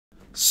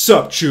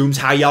Sup, chooms,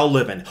 how y'all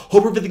living?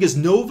 Hope everything is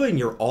Nova and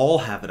you're all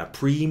having a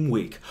preem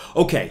week.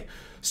 Okay,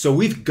 so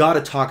we've got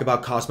to talk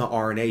about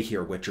CosmeRNA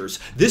here, Witchers.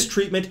 This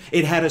treatment,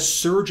 it had a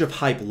surge of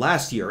hype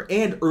last year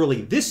and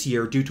early this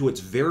year due to its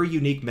very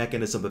unique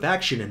mechanism of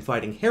action in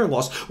fighting hair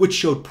loss, which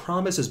showed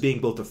promise as being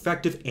both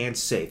effective and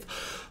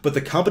safe. But the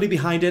company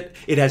behind it,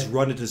 it has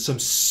run into some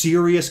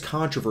serious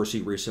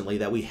controversy recently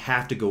that we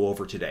have to go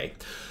over today.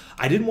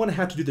 I didn't want to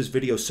have to do this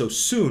video so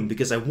soon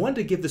because I wanted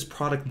to give this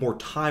product more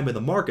time in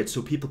the market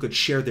so people could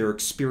share their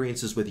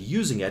experiences with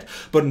using it,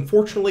 but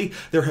unfortunately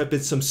there have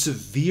been some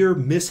severe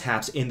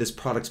mishaps in this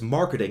product's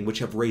marketing which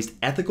have raised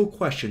ethical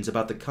questions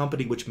about the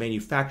company which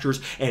manufactures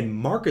and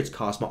markets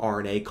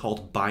CosmeRNA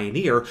called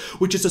Bioneer,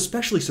 which is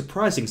especially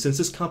surprising since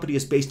this company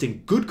is based in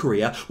Good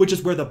Korea, which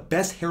is where the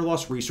best hair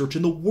loss research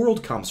in the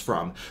world comes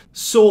from.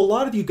 So a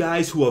lot of you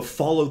guys who have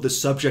followed the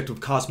subject of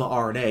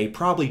CosmeRNA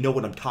probably know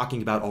what I'm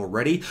talking about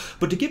already,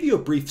 but to give you a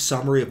brief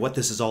summary of what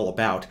this is all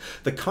about,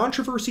 the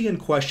controversy in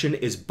question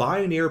is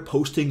Bioneer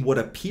posting what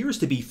appears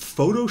to be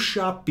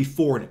Photoshopped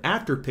before and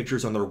after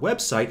pictures on their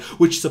website,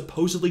 which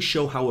supposedly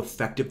show how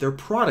effective their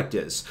product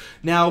is.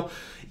 Now,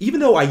 even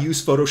though I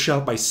use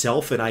Photoshop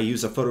myself and I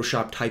use a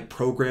Photoshop type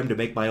program to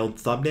make my own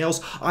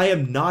thumbnails, I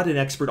am not an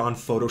expert on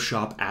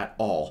Photoshop at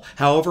all.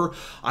 However,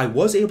 I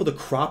was able to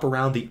crop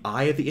around the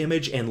eye of the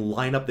image and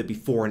line up the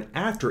before and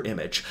after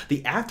image.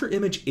 The after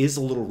image is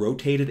a little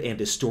rotated and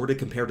distorted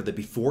compared to the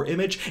before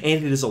image,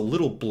 and it is a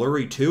little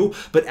blurry too,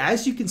 but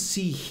as you can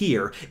see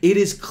here, it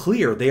is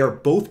clear they are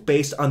both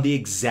based on the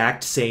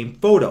exact same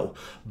photo.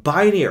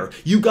 Bioneer,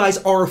 you guys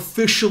are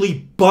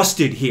officially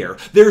busted here.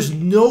 There's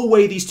no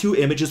way these two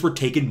images were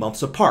taken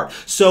months apart.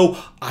 So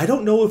I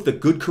don't know if the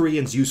good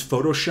Koreans use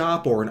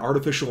Photoshop or an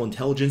artificial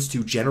intelligence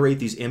to generate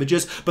these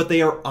images, but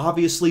they are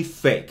obviously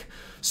fake.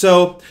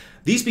 So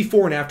these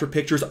before and after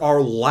pictures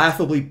are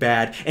laughably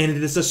bad, and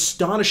it is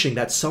astonishing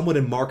that someone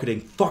in marketing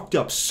fucked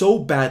up so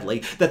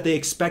badly that they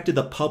expected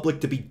the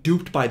public to be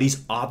duped by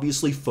these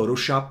obviously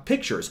photoshopped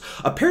pictures.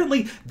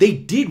 Apparently, they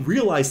did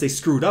realize they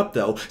screwed up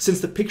though,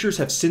 since the pictures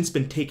have since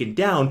been taken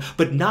down,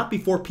 but not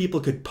before people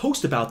could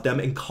post about them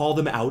and call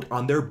them out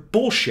on their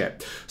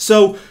bullshit.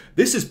 So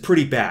this is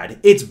pretty bad.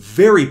 It's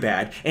very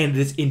bad, and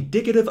it is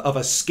indicative of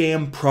a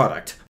scam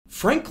product.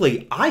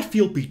 Frankly, I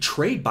feel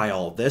betrayed by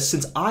all of this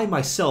since I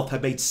myself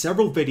have made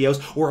several videos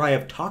where I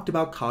have talked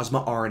about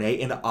CosmeRNA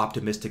in an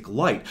optimistic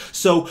light.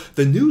 So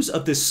the news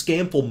of this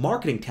scamful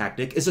marketing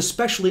tactic is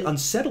especially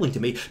unsettling to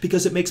me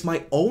because it makes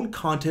my own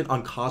content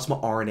on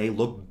CosmeRNA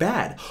look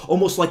bad,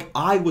 almost like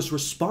I was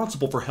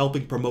responsible for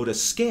helping promote a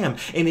scam,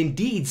 and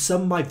indeed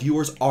some of my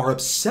viewers are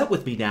upset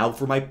with me now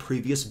for my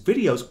previous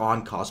videos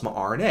on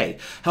CosmeRNA.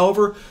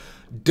 However,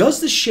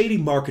 does this shady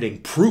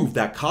marketing prove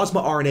that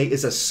CosmeRNA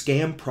is a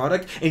scam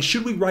product, and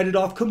should we write it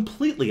off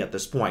completely at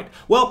this point?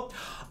 Well,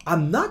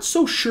 I'm not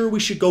so sure we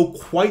should go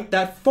quite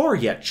that far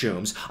yet,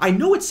 chooms. I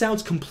know it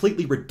sounds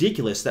completely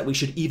ridiculous that we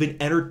should even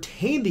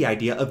entertain the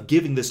idea of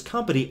giving this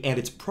company and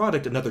its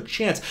product another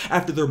chance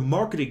after their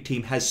marketing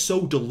team has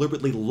so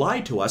deliberately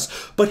lied to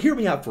us, but hear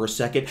me out for a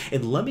second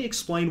and let me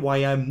explain why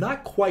I'm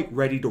not quite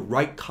ready to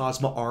write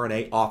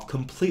CosmeRNA off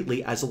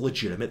completely as a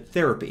legitimate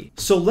therapy.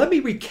 So let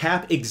me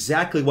recap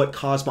exactly what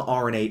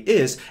CosmeRNA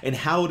is and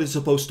how it is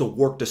supposed to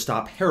work to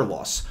stop hair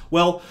loss.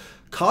 Well,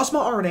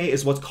 CosmeRNA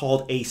is what's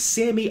called a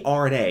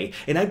SAMiRNA,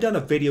 and I've done a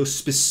video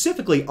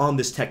specifically on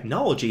this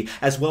technology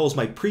as well as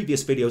my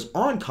previous videos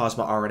on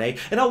CosmeRNA,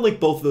 and I'll link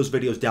both of those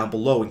videos down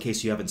below in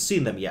case you haven't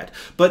seen them yet.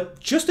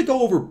 But just to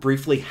go over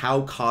briefly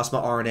how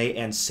CosmeRNA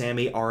and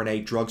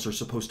SAMiRNA drugs are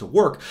supposed to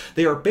work,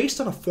 they are based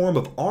on a form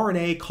of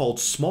RNA called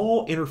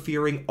small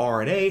interfering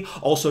RNA,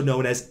 also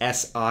known as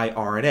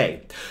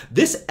siRNA.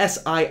 This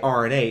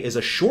siRNA is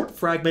a short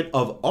fragment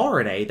of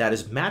RNA that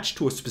is matched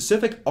to a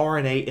specific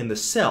RNA in the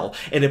cell,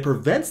 and it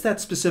prevents that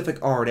specific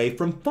RNA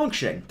from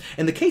functioning.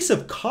 In the case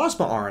of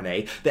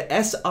CosmeRNA, the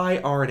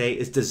siRNA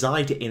is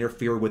designed to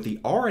interfere with the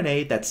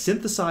RNA that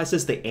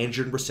synthesizes the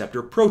androgen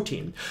receptor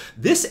protein.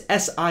 This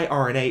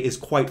siRNA is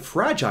quite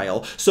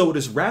fragile, so it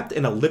is wrapped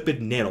in a lipid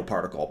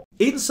nanoparticle.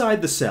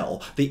 Inside the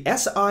cell, the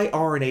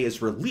siRNA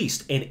is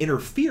released and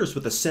interferes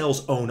with the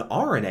cell's own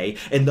RNA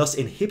and thus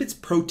inhibits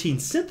protein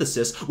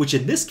synthesis, which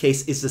in this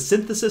case is the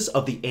synthesis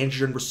of the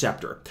androgen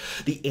receptor.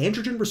 The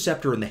androgen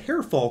receptor in the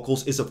hair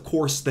follicles is of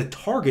course the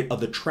target of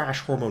the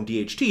trash hormone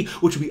DHT,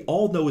 which we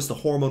all know is the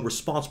hormone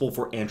responsible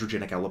for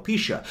androgenic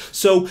alopecia.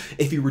 So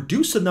if you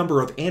reduce the number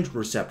of androgen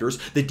receptors,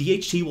 the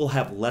DHT will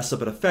have less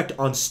of an effect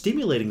on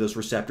stimulating those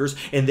receptors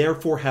and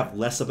therefore have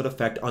less of an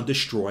effect on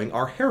destroying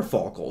our hair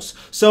follicles.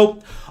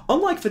 So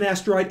unlike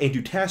finasteride and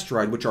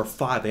dutasteride, which are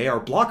 5-AR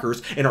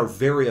blockers and are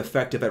very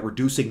effective at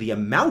reducing the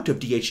amount of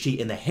DHT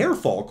in the hair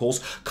follicles,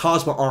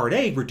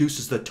 CosmeRNA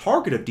reduces the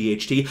target of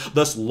DHT,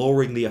 thus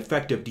lowering the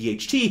effect of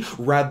DHT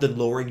rather than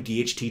lowering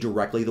DHT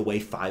directly the way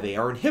 5-AR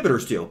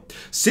inhibitors do.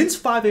 Since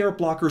 5-AR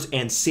blockers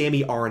and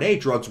SAMiRNA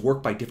drugs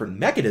work by different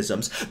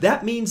mechanisms,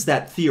 that means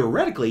that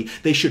theoretically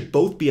they should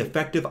both be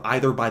effective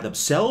either by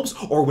themselves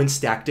or when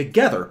stacked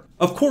together.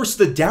 Of course,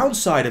 the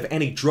downside of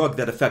any drug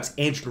that affects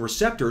androgen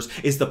receptors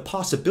is the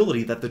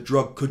possibility that the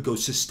drug could go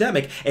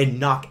systemic and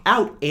knock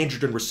out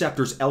androgen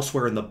receptors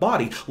elsewhere in the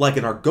body, like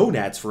in our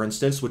gonads, for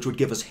instance, which would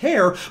give us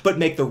hair, but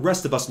make the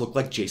rest of us look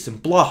like Jason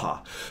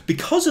Blaha.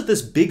 Because of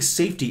this big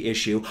safety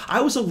issue, I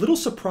was a little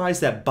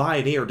surprised that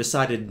Bioneer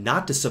decided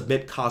not to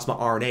submit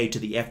CosmeRNA to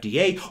the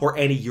FDA or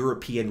any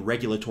European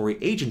regulatory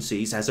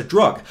agencies as a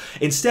drug.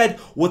 Instead,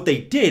 what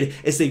they did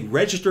is they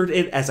registered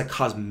it as a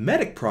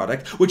cosmetic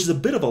product, which is a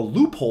bit of a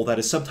loophole that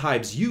is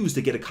sometimes used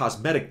to get a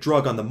cosmetic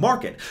drug on the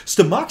market.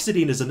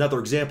 Stamoxetine is another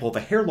example of a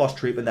hair loss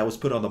treatment that was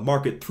put on the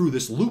market through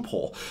this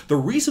loophole. The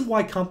reason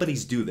why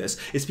companies do this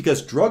is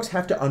because drugs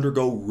have to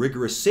undergo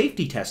rigorous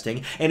safety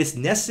testing, and it's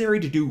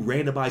necessary to do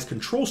randomized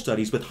control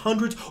studies with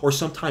hundreds or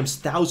sometimes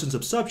thousands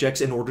of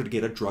subjects in order to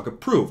get a drug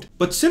approved.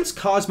 But since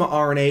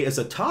CosmeRNA is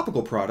a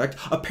topical product,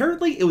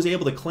 apparently it was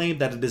able to claim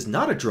that it is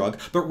not a drug,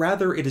 but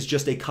rather it is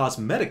just a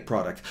cosmetic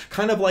product,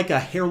 kind of like a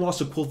hair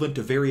loss equivalent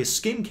to various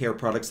skincare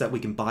products that we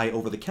can buy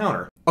over the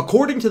counter.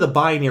 According to the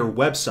Bioneer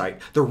website,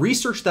 the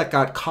research that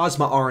got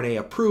CosmeRNA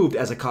approved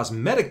as a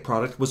cosmetic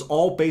product was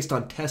all based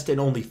on tests in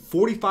only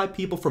 45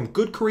 people from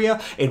Good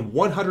Korea and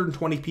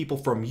 120 people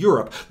from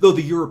Europe, though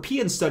the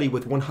European study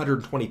with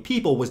 120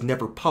 people was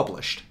never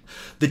published.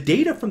 The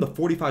data from the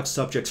 45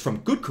 subjects from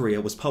Good Korea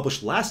was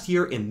published last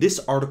year in this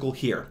article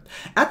here.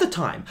 At the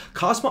time,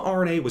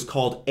 CosmeRNA was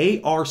called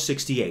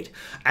AR68.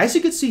 As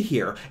you can see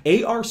here,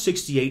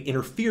 AR68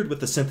 interfered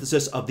with the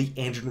synthesis of the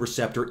androgen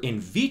receptor in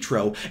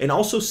vitro and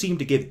also seemed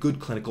to give good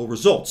clinical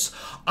results.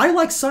 I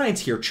like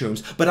science here,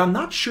 chums, but I'm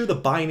not sure the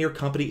Bioneer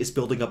company is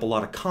building up a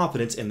lot of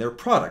confidence in their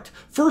product.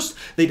 First,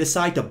 they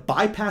decide to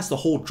bypass the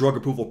whole drug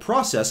approval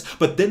process,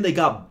 but then they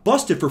got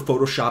busted for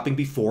photoshopping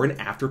before and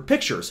after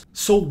pictures.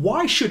 So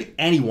why should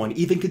anyone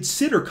even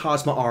consider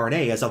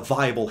CosmeRNA as a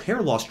viable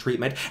hair loss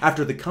treatment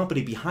after the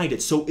company behind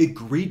it so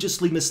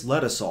egregiously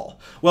misled us all?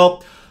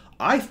 Well,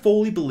 I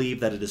fully believe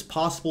that it is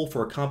possible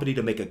for a company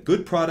to make a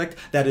good product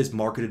that is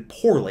marketed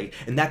poorly,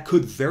 and that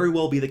could very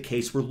well be the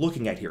case we're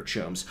looking at here,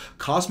 chums.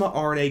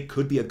 CosmeRNA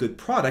could be a good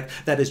product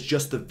that is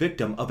just the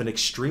victim of an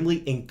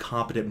extremely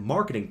incompetent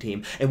marketing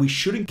team, and we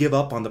shouldn't give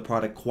up on the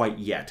product quite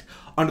yet.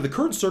 Under the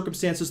current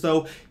circumstances,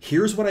 though,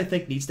 here's what I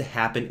think needs to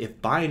happen if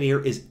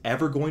Bioneer is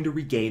ever going to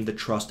regain the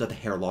trust of the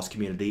hair loss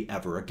community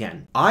ever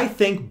again. I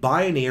think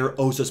Bioneer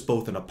owes us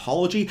both an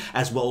apology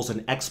as well as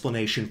an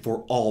explanation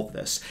for all of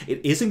this. It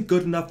isn't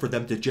good enough for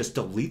them to just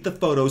delete the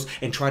photos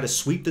and try to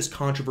sweep this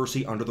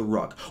controversy under the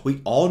rug.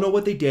 We all know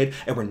what they did,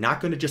 and we're not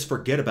going to just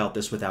forget about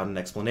this without an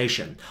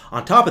explanation.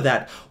 On top of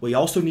that, we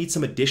also need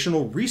some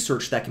additional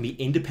research that can be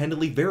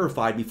independently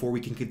verified before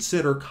we can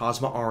consider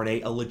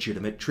CosmeRNA a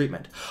legitimate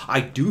treatment.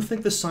 I do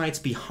think the science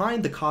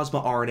behind the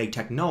CosmeRNA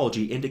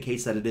technology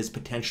indicates that it is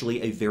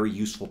potentially a very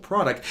useful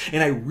product,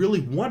 and I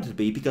really want it to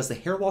be because the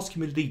hair loss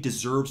community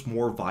deserves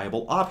more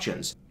viable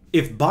options.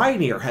 If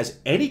Bioneer has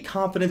any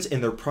confidence in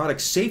their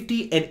product's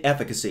safety and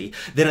efficacy,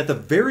 then at the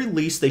very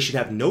least they should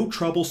have no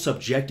trouble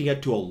subjecting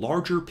it to a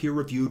larger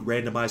peer-reviewed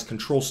randomized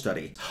control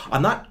study.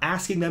 I'm not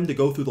asking them to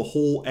go through the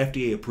whole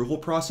FDA approval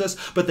process,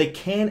 but they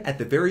can at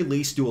the very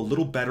least do a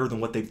little better than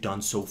what they've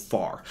done so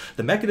far.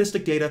 The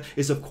mechanistic data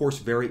is of course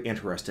very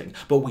interesting,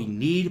 but we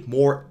need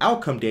more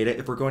outcome data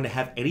if we're going to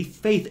have any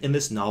faith in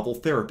this novel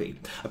therapy.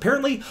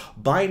 Apparently,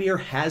 Bioneer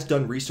has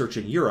done research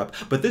in Europe,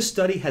 but this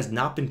study has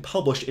not been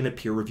published in a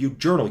peer-reviewed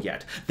journal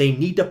yet. They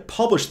need to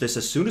publish this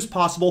as soon as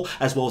possible,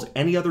 as well as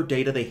any other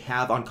data they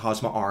have on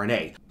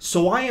CosmeRNA.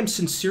 So I am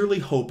sincerely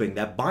hoping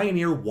that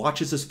Bioneer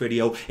watches this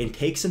video and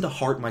takes into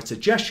heart my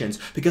suggestions,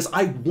 because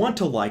I want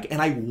to like and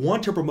I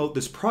want to promote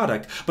this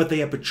product, but they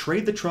have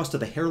betrayed the trust of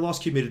the hair loss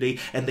community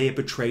and they have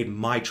betrayed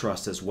my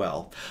trust as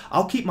well.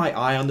 I'll keep my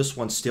eye on this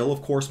one still,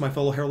 of course, my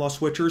fellow hair loss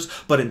switchers,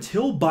 but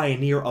until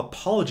Bioneer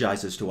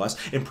apologizes to us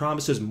and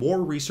promises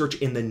more research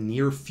in the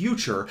near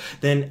future,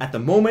 then at the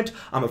moment,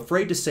 I'm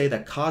afraid to say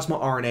that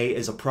CosmeRNA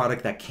is a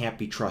product that can't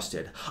be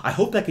trusted. I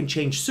hope that can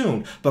change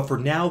soon, but for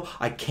now,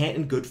 I can't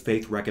in good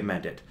faith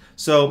recommend it.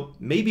 So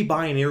maybe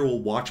Bioneer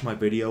will watch my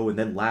video and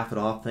then laugh it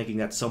off, thinking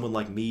that someone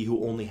like me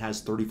who only has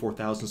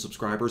 34,000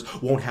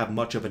 subscribers won't have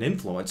much of an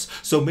influence,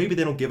 so maybe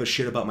they don't give a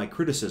shit about my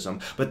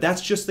criticism, but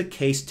that's just the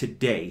case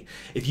today.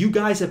 If you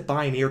guys at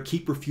Bioneer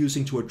keep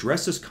refusing to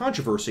address this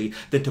controversy,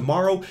 then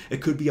tomorrow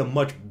it could be a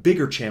much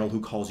bigger channel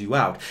who calls you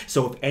out.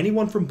 So if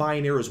anyone from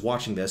Bioneer is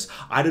watching this,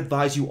 I'd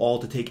advise you all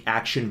to take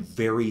action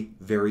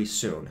very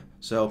soon.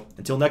 So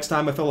until next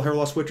time, my fellow hair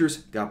loss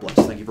switchers, God bless.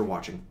 Thank you for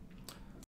watching.